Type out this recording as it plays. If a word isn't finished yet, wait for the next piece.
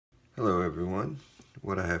Hello everyone.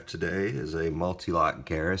 What I have today is a Mul-T-Lock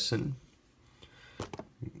Garrison.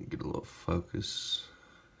 Get a little focus.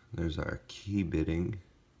 There's our key bitting.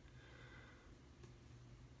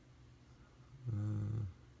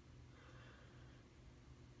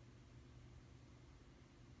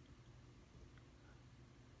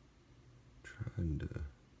 Trying to,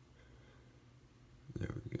 there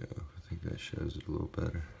we go. I think that shows it a little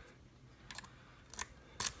better.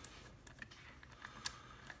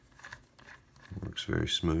 Works very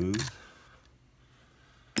smooth.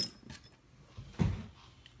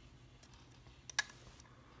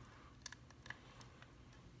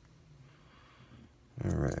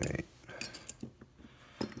 Alright.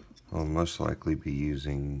 I'll most likely be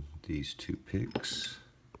using these two picks.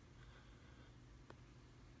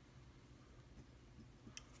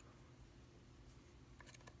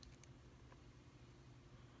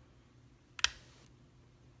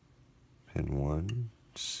 Pin 1,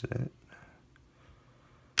 set.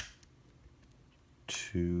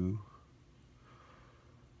 2.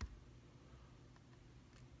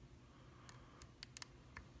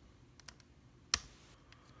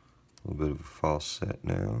 A little bit of a false set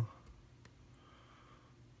now.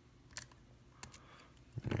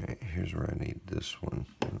 Alright, here's where I need this one,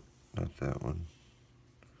 not that one.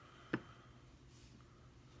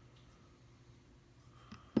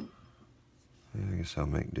 I guess I'll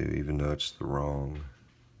make do, even though it's the wrong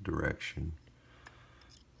direction.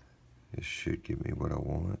 It should give me what I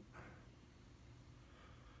want.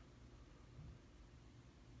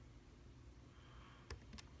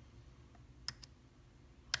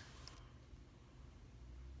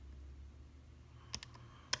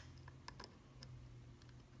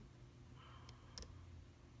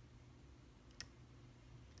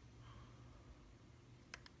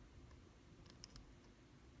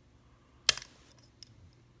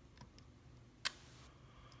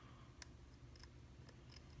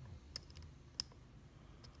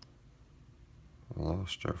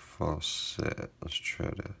 Lost our false set. Let's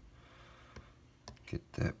try to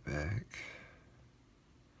get that back.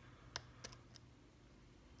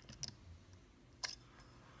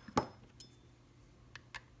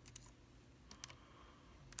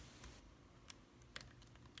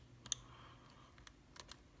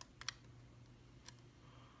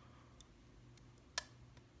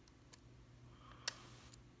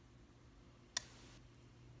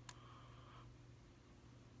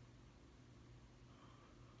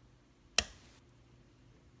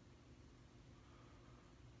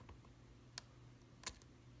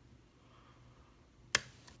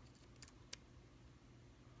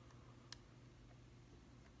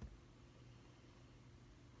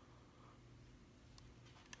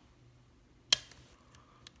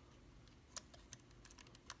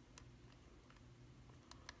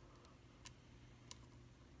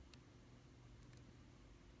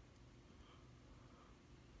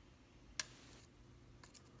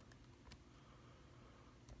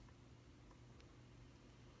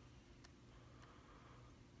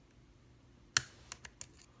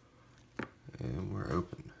 And we're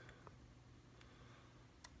open.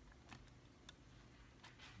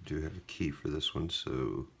 Do have a key for this one,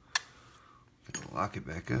 so I'm gonna lock it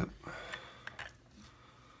back up.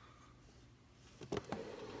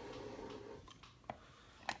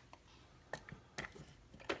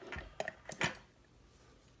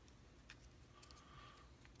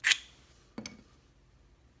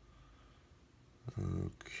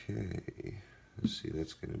 Okay, let's see,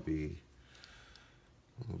 that's gonna be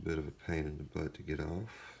a little bit of a pain in the butt to get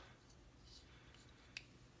off.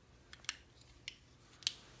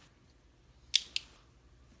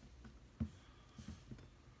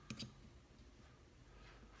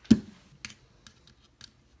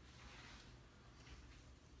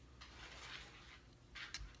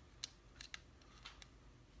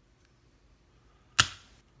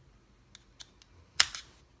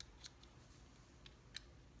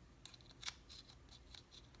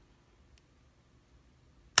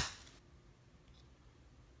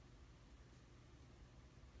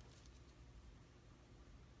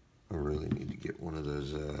 I really need to get one of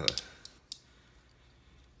those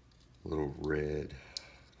little red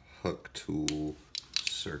Huck tool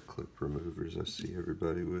circlip removers I see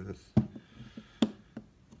everybody with.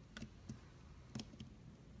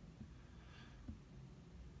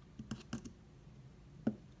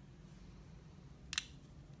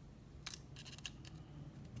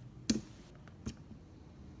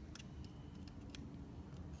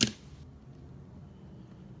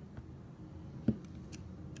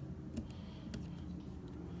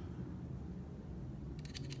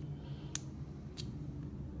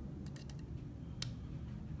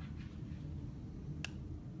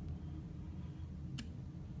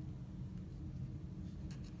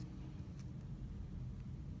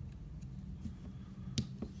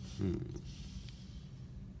 Let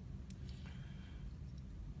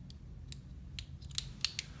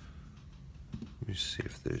me see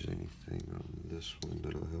if there's anything on this one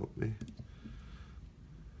that'll help me.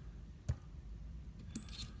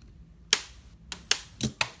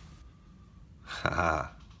 Haha.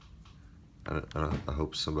 I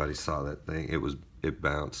hope somebody saw that thing. It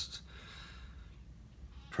bounced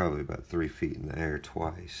probably about 3 feet in the air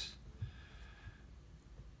twice.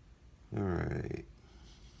 Alright.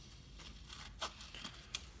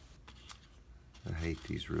 I hate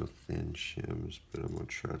these real thin shims, but I'm going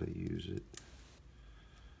to try to use it.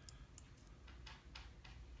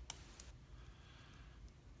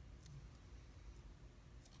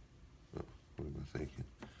 Oh, what am I thinking?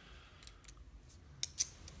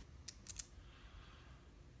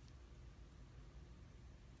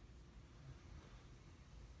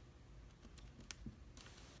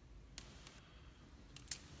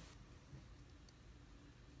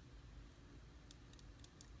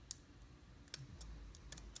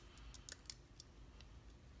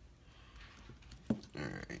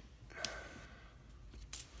 Alright.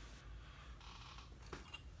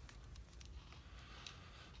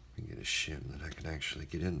 Let me get a shim that I can actually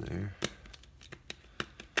get in there.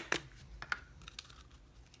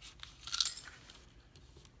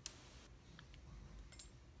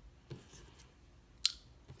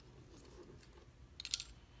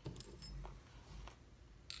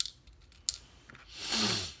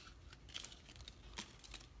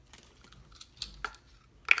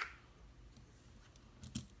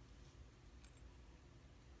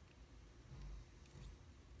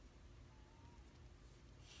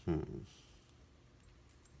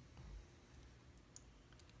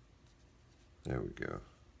 There we go.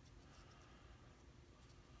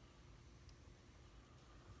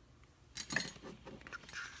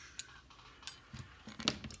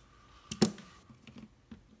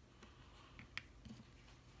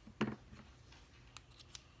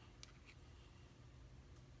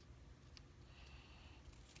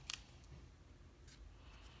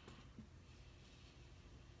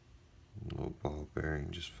 Little ball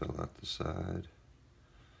bearing just fell out the side.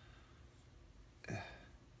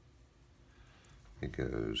 It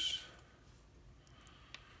goes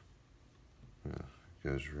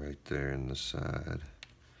right there in the side.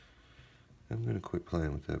 I'm going to quit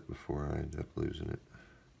playing with that before I end up losing it.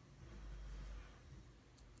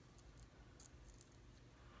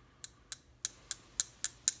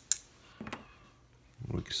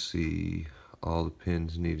 We can see all the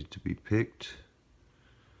pins needed to be picked.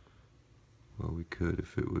 Well, we could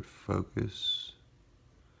if it would focus.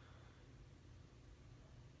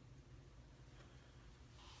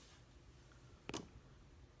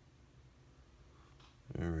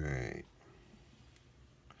 All right.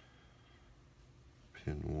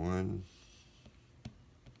 Pin 1.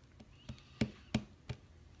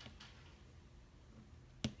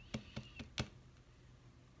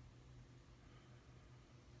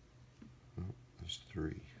 Oh, there's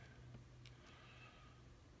 3.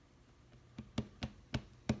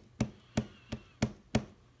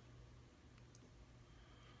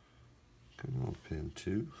 Come on, pin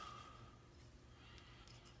 2.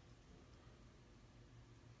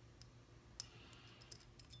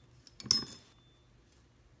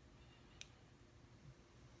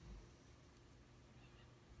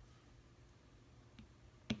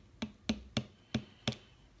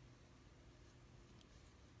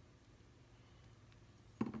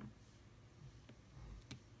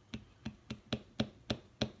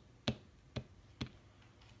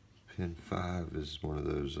 Pin 5 is one of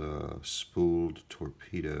those spooled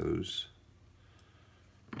torpedoes.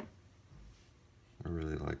 I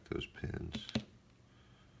really like those pins.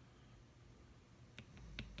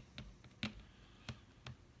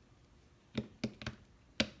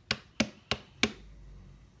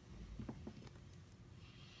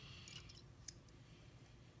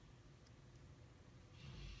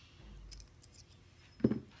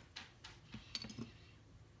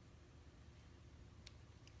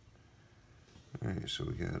 Alright, so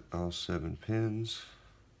we got all 7 pins.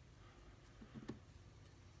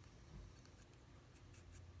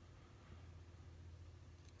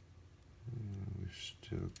 And we've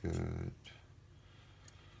still got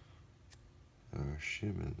our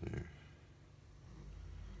shim in there.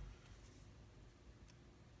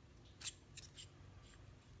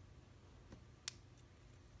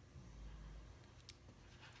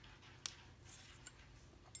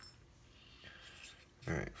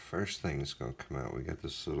 Alright, first thing that's going to come out, we got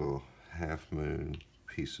this little half moon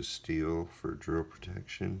piece of steel for drill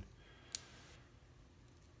protection.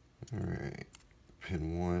 Alright,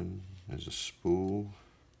 pin 1 is a spool.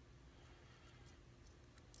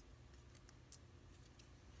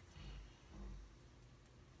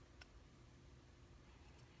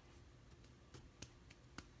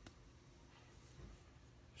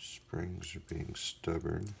 Springs are being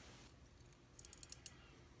stubborn.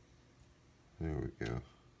 There we go.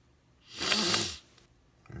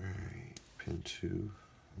 Alright, pin 2,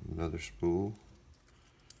 another spool.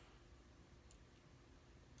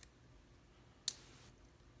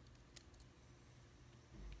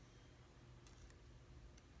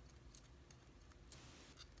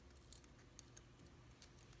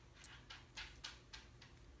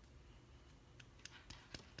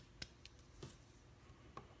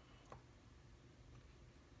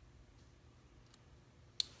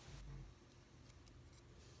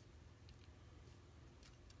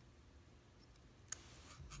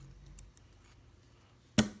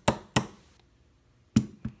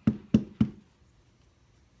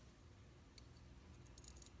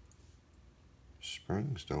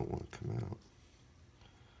 Springs don't want to come out.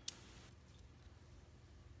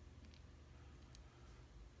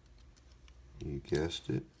 You guessed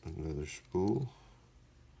it, another spool.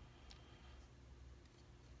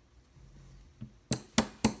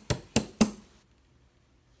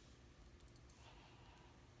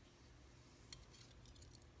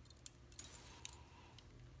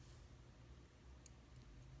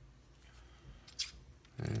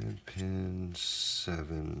 And pin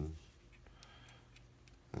 7.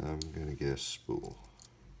 I'm gonna guess spool.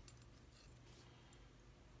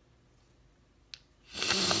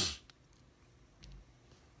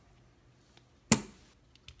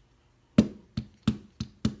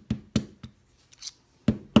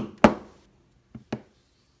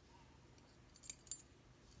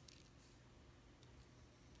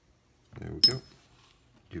 There we go.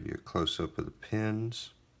 Give you a close-up of the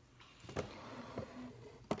pins.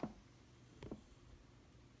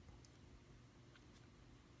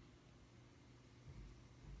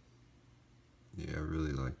 Yeah, I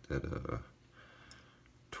really like that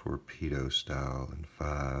torpedo style in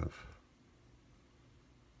 5. Let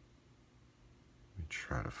me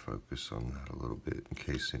try to focus on that a little bit in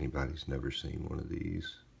case anybody's never seen one of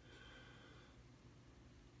these.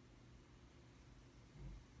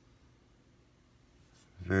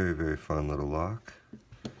 Very, very fun little lock.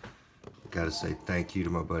 Got to say thank you to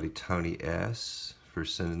my buddy Tony S. for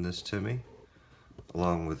sending this to me,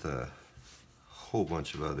 along with a whole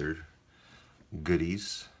bunch of other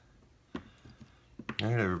goodies.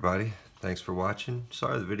 Alright everybody, thanks for watching.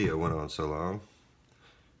 Sorry the video went on so long.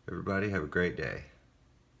 Everybody have a great day.